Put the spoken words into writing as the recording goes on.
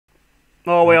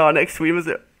Oh, we are next to me. Was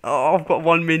it? Oh, I've got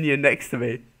one minion next to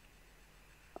me.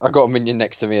 I got a minion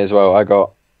next to me as well. I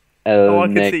got Oh, El I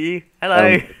can Nick. see you.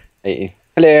 Hello. 80.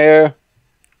 Hello. Are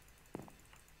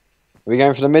we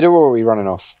going for the middle or are we running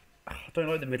off? I don't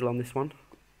like the middle on this one.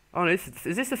 Oh, no, is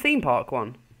this the theme park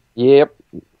one? Yep.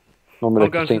 Normally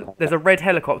I'm going for, there's a red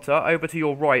helicopter over to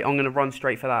your right. I'm going to run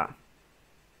straight for that.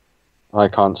 I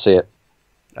can't see it.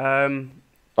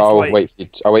 I'll like, wait for you.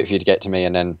 I'll wait for you to get to me,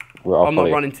 and then I'll I'm follow not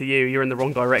you. running to you. You're in the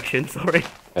wrong direction. Sorry.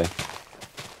 Okay.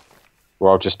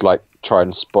 Well, I'll just like try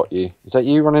and spot you. Is that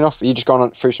you running off? Are you just gone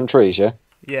through some trees? Yeah.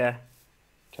 Yeah.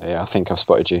 Okay. Yeah, I think I've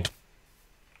spotted you.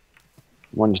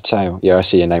 On your tail. Yeah, I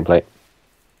see your nameplate.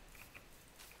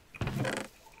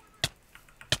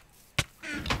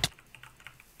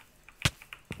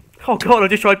 Oh god, I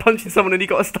just tried punching someone and he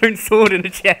got a stone sword in the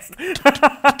chest.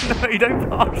 No, you don't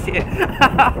pass it.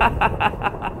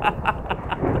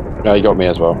 No, you got me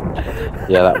as well.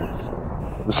 Yeah, that one.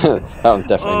 That one's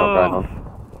definitely not going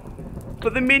on.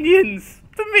 But the minions!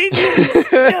 The minions!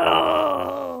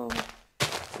 No!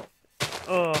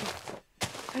 Oh.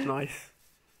 Nice.